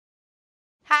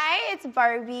Hi, it's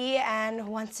Barbie, and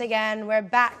once again, we're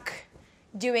back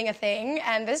doing a thing,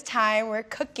 and this time we're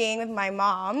cooking with my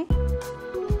mom.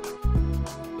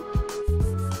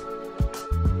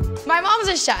 My mom's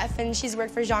a chef, and she's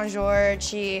worked for Jean-Georges.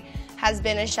 She has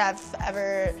been a chef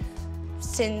ever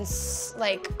since,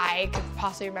 like, I could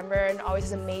possibly remember, and always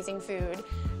has amazing food.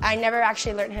 I never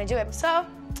actually learned how to do it, so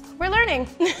we're learning.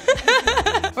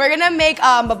 We're gonna make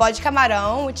babaj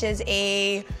camarão, which is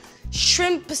a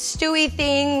shrimp stewy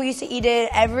thing. We used to eat it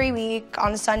every week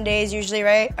on Sundays usually,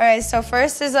 right? All right, so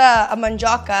first is a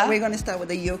mandioca. We're gonna start with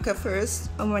the yuca first.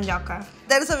 A mandioca.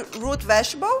 That is a root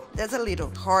vegetable. That's a little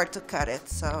hard to cut it,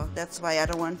 so that's why I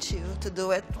don't want you to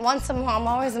do it. Once a mom,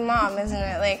 always a mom, isn't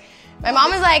it? Like, my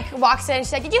mom is like, walks in,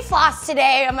 she's like, did you floss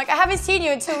today? I'm like, I haven't seen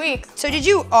you in 2 weeks. So did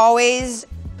you always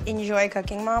enjoy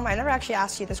cooking, Mom? I never actually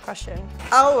asked you this question.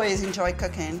 I always enjoy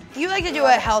cooking. You like to do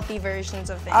a healthy versions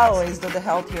of things. I always do the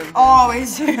healthier.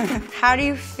 Always. How do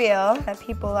you feel that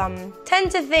people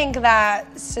tend to think that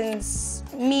since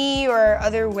me or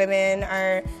other women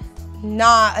are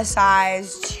not a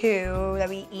size 2, that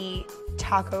we eat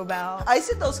Taco Bell? I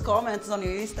see those comments on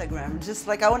your Instagram, just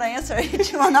like I want to answer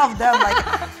each one of them.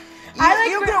 Like,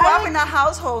 you grew up in a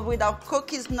household without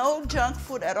cookies, no junk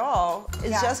food at all.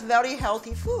 It's just very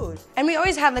healthy food. And we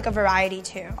always have like a variety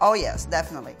too. Oh yes,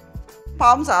 definitely.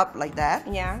 Palms up like that.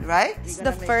 Yeah. Right? This is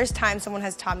the first time someone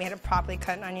has taught me how to properly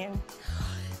cut an onion.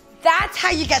 That's how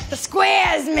you get the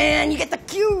squares, man. You get the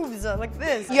cubes like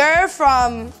this. You're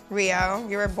from Rio.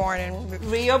 You were born in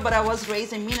Rio, but I was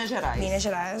raised in Minas Gerais. Minas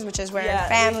Gerais, which is where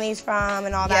family's from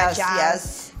and all that jazz.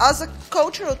 Yes. As a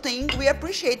cultural thing, we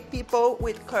appreciate people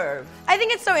with curve. I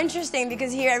think it's so interesting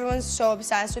because here everyone's so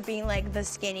obsessed with being like the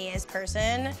skinniest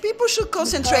person. People should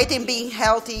concentrate in being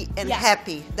healthy and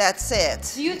happy. That's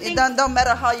it. Do you think it don't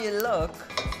matter how you look.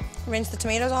 Rinse the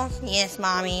tomatoes off? Yes,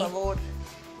 mommy.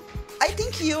 I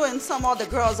think you and some other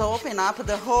girls open up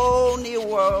the whole new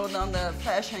world on the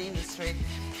fashion industry.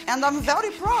 And I'm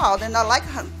very proud, and I like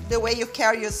the way you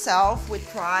carry yourself with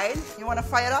pride. You want to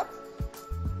fire it up?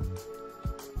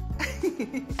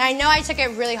 I know I took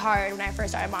it really hard when I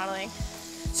first started modeling.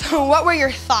 So what were your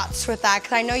thoughts with that?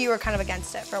 Because I know you were kind of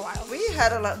against it for a while. We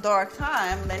had a dark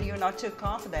time, and you're not too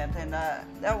confident, and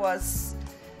that was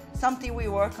something we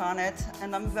work on it,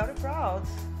 and I'm very proud.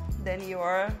 Then you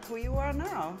are who you are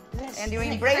now. Yes. And you're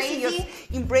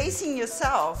embracing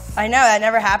yourself. I know, that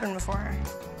never happened before.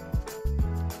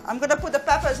 I'm gonna put the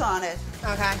peppers on it.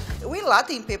 Okay. We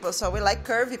Latin people, so we like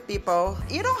curvy people.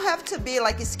 You don't have to be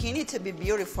like skinny to be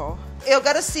beautiful. You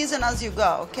gotta season as you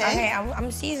go, okay? Okay,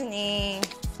 I'm seasoning.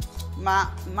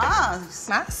 Mas.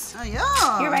 Oh,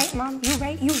 yeah. You're right, Mom. You're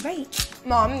right.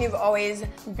 Mom, you've always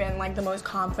been like the most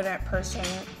confident person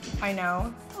I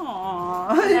know.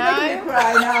 Aww, you're making me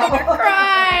cry now. I'm gonna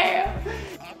cry.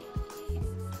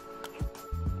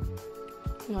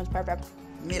 No, it's perfect.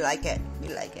 Me like it.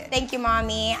 Thank you,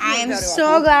 Mommy. I am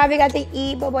so glad we got to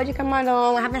eat babaj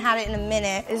camarão. I haven't had it in a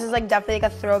minute. This is like definitely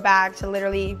like a throwback to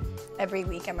literally every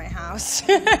week at my house.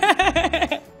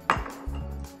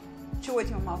 Chew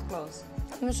with your mouth closed.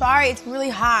 I'm sorry, it's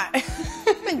really hot.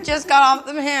 It just got off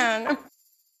the pan.